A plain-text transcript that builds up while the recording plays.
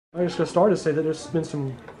I was going to start to say that there's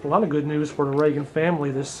been a lot of good news for the Ragan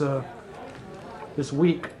family this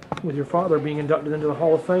week, with your father being inducted into the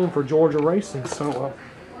Hall of Fame for Georgia racing. So,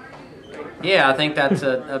 yeah, I think that's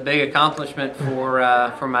a big accomplishment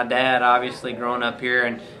for my dad. Obviously, growing up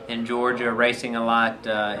here in Georgia, racing a lot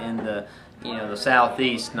in the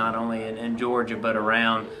southeast, not only in Georgia but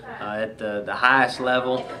around at the highest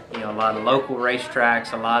level. A lot of local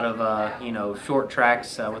racetracks, a lot of short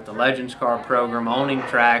tracks with the Legends Car program, owning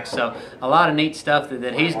tracks. So a lot of neat stuff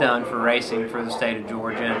that he's done for racing for the state of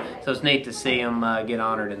Georgia. And so it's neat to see him get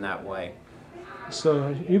honored in that way.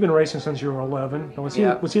 So you've been racing since you were 11. Was he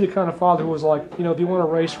Yeah. was he the kind of father who was like, if you want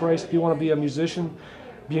to race, if you want to be a musician,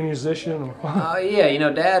 be a musician? Yeah,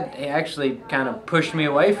 Dad actually kind of pushed me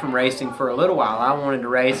away from racing for a little while. I wanted to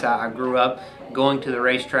race. I grew up going to the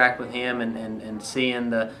racetrack with him and seeing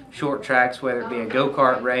the short tracks, whether it be a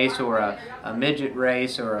go-kart race or a midget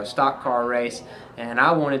race or a stock car race. And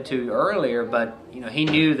I wanted to earlier, but he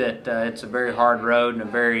knew that it's a very hard road and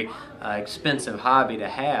a very expensive hobby to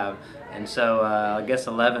have. And so I guess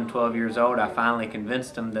 11, 12 years old, I finally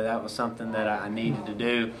convinced him that was something that I needed to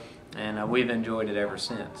do. And we've enjoyed it ever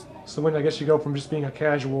since. So when I guess you go from just being a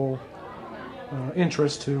casual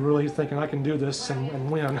interest to really thinking I can do this and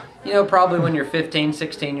win. Probably when you're 15,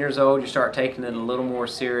 16 years old, you start taking it a little more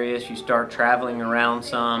serious. You start traveling around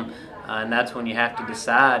some, and that's when you have to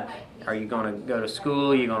decide, are you going to go to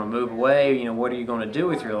school? Are you going to move away? What are you going to do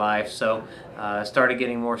with your life? So I started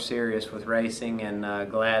getting more serious with racing, and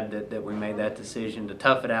glad that we made that decision to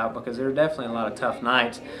tough it out, because there are definitely a lot of tough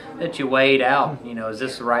nights that you weighed out. Is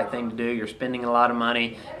this the right thing to do? You're spending a lot of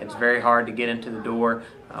money. It's very hard to get into the door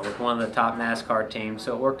with one of the top NASCAR teams,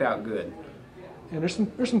 so it worked out good. And there's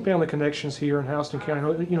some family connections here in Houston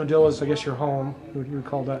County. Dilla's, I guess, your home. You would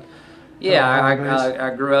call that. Yeah,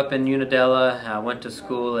 I grew up in Unadilla. I went to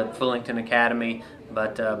school at Fullington Academy,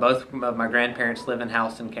 but both of my grandparents live in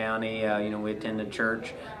Houston County. We attended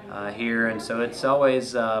church here, and so it's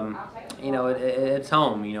always, it's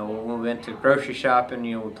home. When we went to grocery shopping,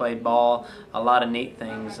 we played ball, a lot of neat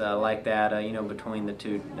things like that, between the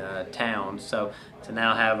two towns. So to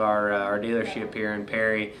now have our dealership here in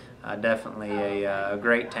Perry, definitely a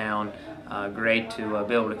great town. Great to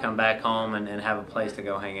be able to come back home and have a place to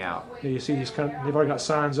go hang out. Yeah, you see they've already got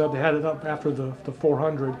signs up. They had it up after the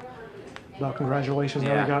 400. About congratulations.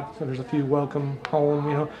 Yeah. Now there's a few welcome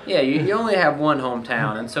home. Yeah, you only have one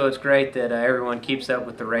hometown, and so it's great that everyone keeps up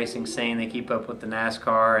with the racing scene. They keep up with the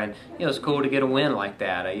NASCAR, and it's cool to get a win like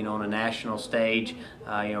that. On a national stage,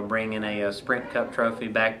 bringing a Sprint Cup trophy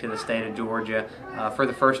back to the state of Georgia for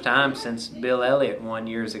the first time since Bill Elliott won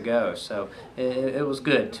years ago. So it was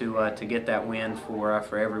good to get that win for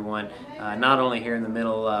everyone, not only here in the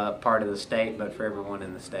middle part of the state, but for everyone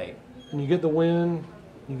in the state. And you get the win.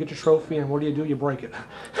 You get your trophy, and what do? You break it.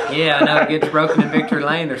 Yeah, I know, it gets broken in Victory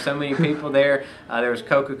Lane. There's so many people there. There was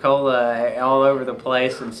Coca-Cola all over the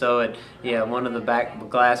place, and so one of the back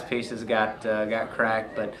glass pieces got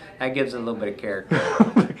cracked, but that gives it a little bit of character.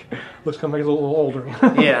 Looks kind of make it a little older.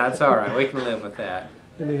 Yeah, that's all right. We can live with that.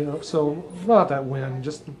 And, so about that win,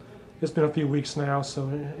 it's been a few weeks now. So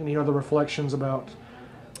any other reflections about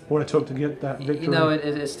what it took to get that victory?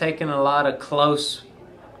 It's taken a lot of close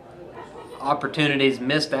opportunities,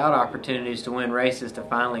 missed out opportunities to win races to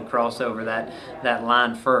finally cross over that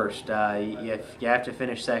line first. You have to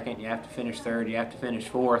finish second, you have to finish third, you have to finish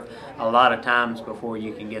fourth a lot of times before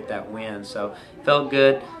you can get that win. So felt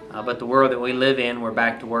good, but the world that we live in, we're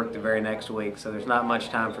back to work the very next week, so there's not much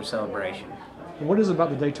time for celebration. What is it about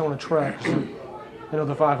the Daytona track? I know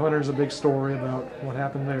the 500 is a big story about what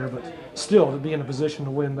happened there, but still to be in a position to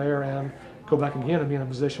win there and go back again and be in a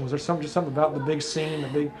position, was there something about the big scene, the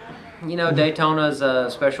big... Daytona is a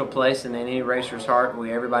special place in any racer's heart.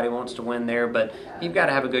 Everybody wants to win there, but you've got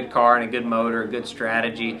to have a good car and a good motor, a good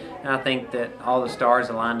strategy, and I think that all the stars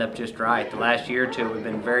have lined up just right. The last year or two, we've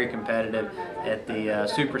been very competitive at the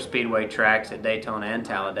super speedway tracks at Daytona and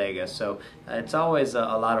Talladega, so it's always a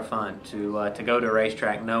lot of fun to go to a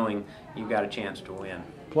racetrack knowing you've got a chance to win.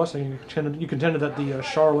 Plus, you contended at the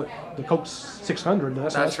Charlotte, the Coke 600.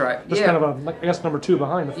 That's right. That's kind of I guess number 2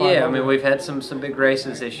 behind the 500. Yeah, I mean, we've had some big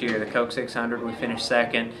races this year. The Coke 600, we finished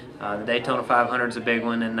second. The Daytona 500 is a big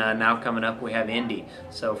one, and now coming up we have Indy.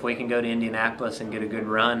 So if we can go to Indianapolis and get a good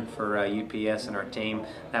run for UPS and our team,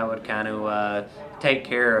 that would kind of take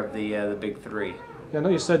care of the big three. Yeah, I know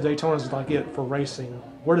you said Daytona's like it for racing.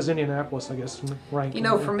 Where does Indianapolis, I guess, rank?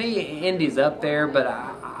 For me, Indy's up there, but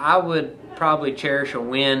I would probably cherish a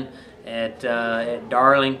win at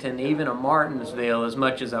Darlington, even a Martinsville, as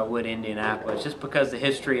much as I would Indianapolis, just because the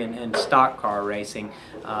history in stock car racing.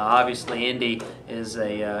 Obviously, Indy is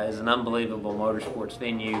an unbelievable motorsports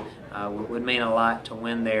venue. Would mean a lot to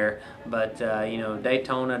win there, but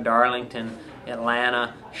Daytona, Darlington,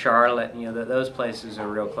 Atlanta, Charlotte, those places are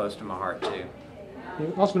real close to my heart too. You're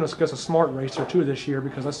also going to discuss a smart racer too this year,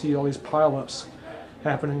 because I see all these pileups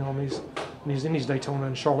happening on these Daytona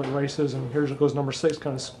and Charlotte races, and here goes number 6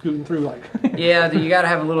 kind of scooting through like. Yeah, you got to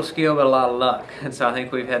have a little skill but a lot of luck, and so I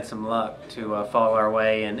think we've had some luck to fall our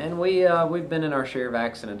way, and we've been in our share of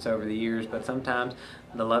accidents over the years, but sometimes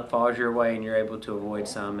the luck falls your way and you're able to avoid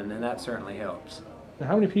some, and that certainly helps. Now,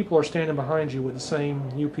 how many people are standing behind you with the same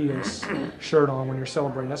UPS shirt on when you're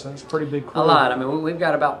celebrating? That's a pretty big crew. A lot. I mean, we've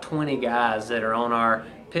got about 20 guys that are on our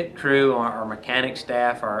pit crew, our mechanic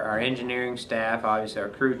staff, our engineering staff, obviously our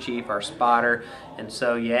crew chief, our spotter, and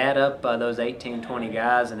so you add up those 18, 20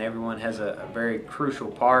 guys, and everyone has a very crucial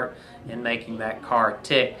part in making that car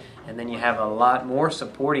tick. And then you have a lot more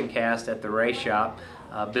supporting cast at the race shop,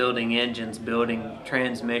 building engines, building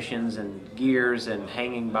transmissions and gears and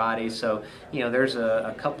hanging bodies. So, there's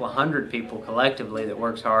a couple of hundred people collectively that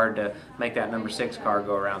works hard to make that number 6 car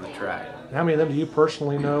go around the track. How many of them do you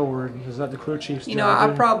personally know, or is that the crew chief's job?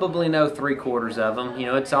 I probably know 3/4 of them.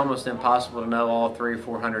 It's almost impossible to know all 300 or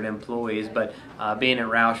 400 employees, but being at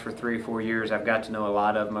Roush for 3 or 4 years, I've got to know a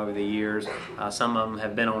lot of them over the years. Some of them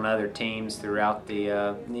have been on other teams throughout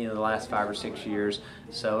the the last 5 or 6 years.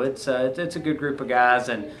 So it's a good group of guys,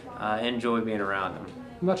 and enjoy being around them.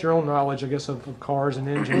 About your own knowledge, I guess, of cars and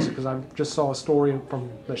engines, because I just saw a story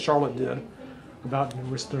that Charlotte did about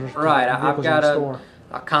right. I've got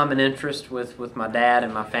a common interest with my dad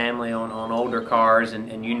and my family on older cars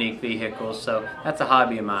and unique vehicles, so that's a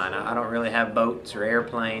hobby of mine. I don't really have boats or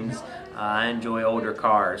airplanes. I enjoy older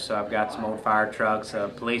cars, so I've got some old fire trucks,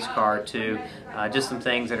 a police car too, just some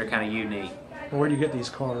things that are kind of unique. Where do you get these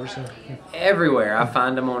cars? Everywhere. I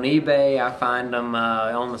find them on eBay. I find them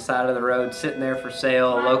on the side of the road sitting there for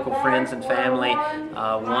sale, local friends and family.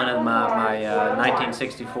 One of my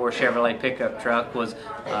 1964 Chevrolet pickup truck was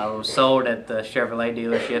sold at the Chevrolet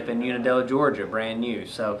dealership in Unadilla, Georgia, brand new.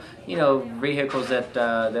 So, vehicles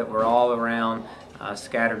that were all around,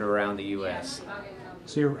 scattered around the U.S.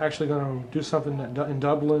 So you're actually going to do something in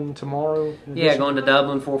Dublin tomorrow? Yeah, going to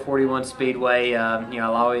Dublin 441 Speedway.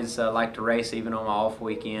 I'll always like to race even on my off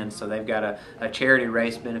weekends. So they've got a charity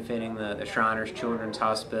race benefiting the Shriners Children's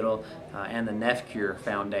Hospital and the NEFCure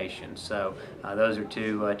Foundation. So those are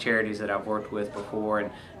 2 charities that I've worked with before,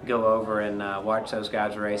 and go over and watch those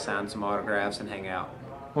guys race, sign some autographs, and hang out.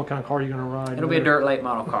 What kind of car are you going to ride? It'll be a dirt late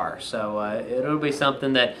model car, so it'll be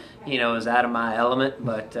something that is out of my element,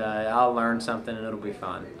 but I'll learn something and it'll be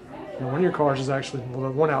fun. Now, one of your cars is actually, well,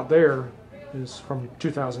 the one out there is from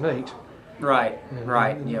 2008. Right,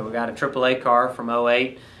 right. Yeah, we got a AAA car from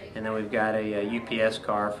 08, and then we've got a UPS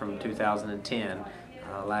car from 2010.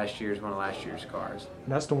 Last year's one of last year's cars.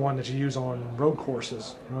 And that's the one that you use on road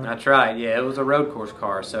courses, right? That's right. Yeah, it was a road course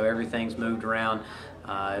car, so everything's moved around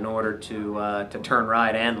in order to turn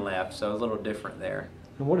right and left, so a little different there.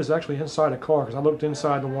 And what is actually inside a car? Because I looked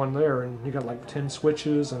inside the one there, and you got like 10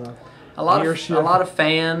 switches and a lot of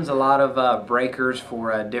fans, a lot of breakers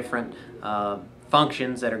for different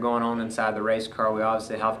functions that are going on inside the race car. We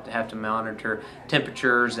obviously have to monitor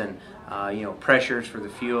temperatures and pressures for the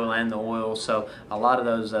fuel and the oil. So a lot of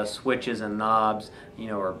those switches and knobs,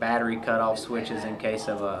 are battery cutoff switches in case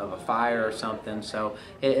of a fire or something. So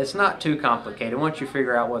it's not too complicated. Once you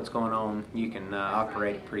figure out what's going on, you can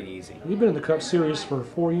operate it pretty easy. You've been in the Cup Series for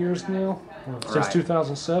 4 years now, since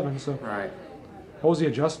 2007. So right. What was the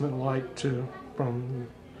adjustment like from,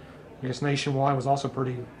 I guess Nationwide was also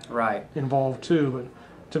pretty involved too,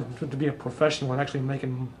 but to be a professional and actually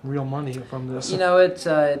making real money from this?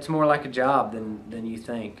 It's more like a job than you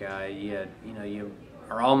think. You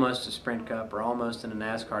are almost a Sprint Cup or almost in a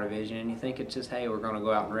NASCAR division, and you think it's just, hey, we're going to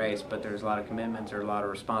go out and race, but there's a lot of commitments, there's a lot of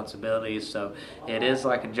responsibilities, so it is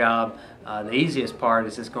like a job. The easiest part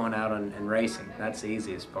is just going out and racing. That's the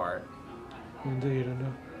easiest part. Indeed.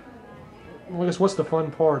 And well, I guess what's the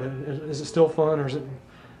fun part? Is it still fun, or is it?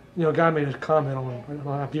 A guy made a comment on, I don't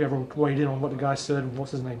know if you ever weighed in on what the guy said.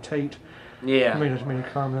 What's his name? Tate. Yeah. Made a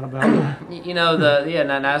comment about it.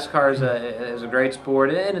 NASCAR is a great sport,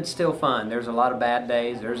 and it's still fun. There's a lot of bad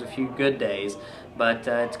days. There's a few good days, but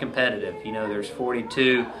it's competitive. There's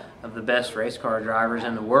 42 of the best race car drivers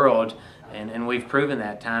in the world, and we've proven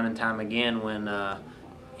that time and time again when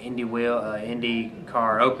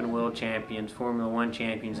IndyCar open wheel champions, Formula One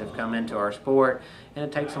champions have come into our sport, and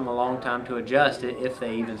it takes them a long time to adjust if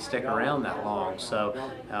they even stick around that long. So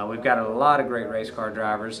we've got a lot of great race car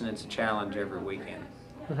drivers, and it's a challenge every weekend.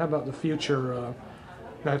 And how about the future?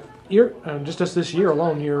 Now, just this year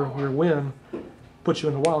alone, your win puts you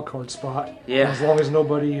in the wild card spot. Yeah. As long as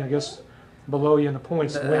nobody, I guess, below you in the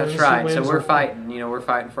points wins. That's right. So we're fighting. We're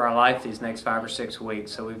fighting for our life these next 5 or 6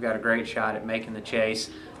 weeks. So we've got a great shot at making the chase.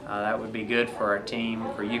 That would be good for our team,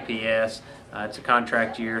 for UPS. It's a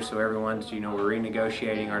contract year, so everyone's, we're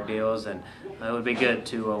renegotiating our deals, and it would be good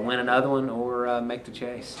to win another one or make the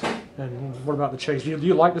chase. And what about the chase? Do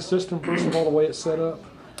you like the system, first of all, the way it's set up?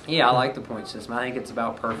 Yeah, I like the point system. I think it's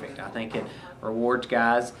about perfect. I think it rewards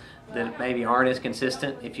guys that maybe aren't as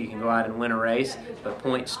consistent if you can go out and win a race, but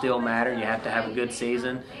points still matter. You have to have a good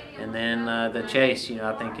season. And then the chase,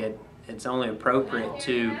 I think it's only appropriate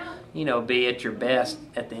to, be at your best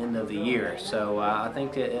at the end of the year. So I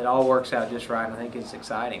think it all works out just right. I think it's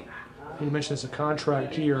exciting. You mentioned it's a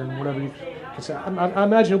contract year and whatever you can say. I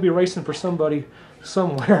imagine you'll be racing for somebody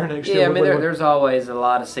somewhere next year. Yeah, I mean, there's always a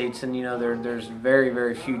lot of seats, and there's very,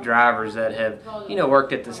 very few drivers that have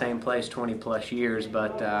worked at the same place 20+ years.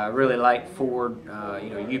 But I really like Ford.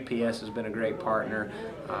 UPS has been a great partner.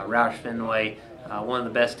 Roush Fenway, one of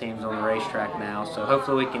the best teams on the racetrack now. So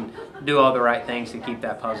hopefully we can do all the right things to keep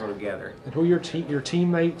that puzzle together. And who are your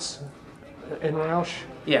teammates in Roush?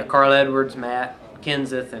 Yeah, Carl Edwards, Matt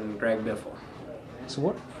Kenseth, and Greg Biffle.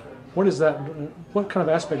 So what is that? What kind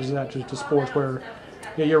of aspect is that to sports where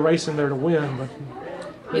you're racing there to win, but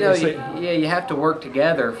you have to work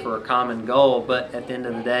together for a common goal. But at the end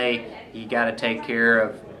of the day, you got to take care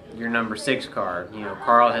of your number 6 car.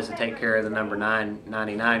 Carl has to take care of the number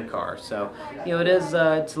 99 car. So it's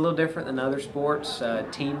a little different than other sports,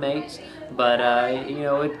 teammates, but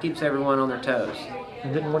it keeps everyone on their toes.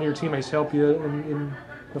 And didn't one of your teammates help you in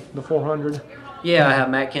the 400? Yeah,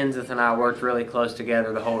 Matt Kenseth and I worked really close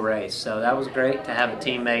together the whole race, so that was great to have a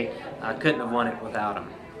teammate. I couldn't have won it without him.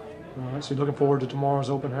 All right, so you're looking forward to tomorrow's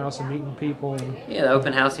open house and meeting people? Yeah, the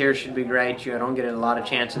open house here should be great. I don't get a lot of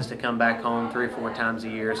chances to come back home 3 or 4 times a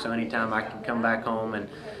year, so anytime I can come back home and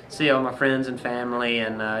see all my friends and family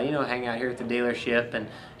and, hang out here at the dealership and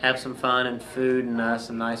have some fun and food and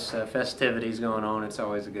some nice festivities going on, it's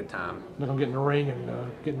always a good time. They're going to get in the ring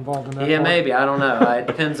and get involved in that? Yeah, part? Maybe. I don't know. It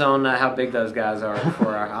depends on how big those guys are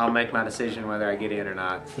before I'll make my decision whether I get in or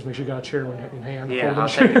not. Just make sure you got a chair in hand. Yeah, I'll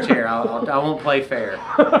take a chair. I won't play fair.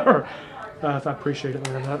 I appreciate it,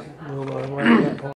 man. We'll wrap that part.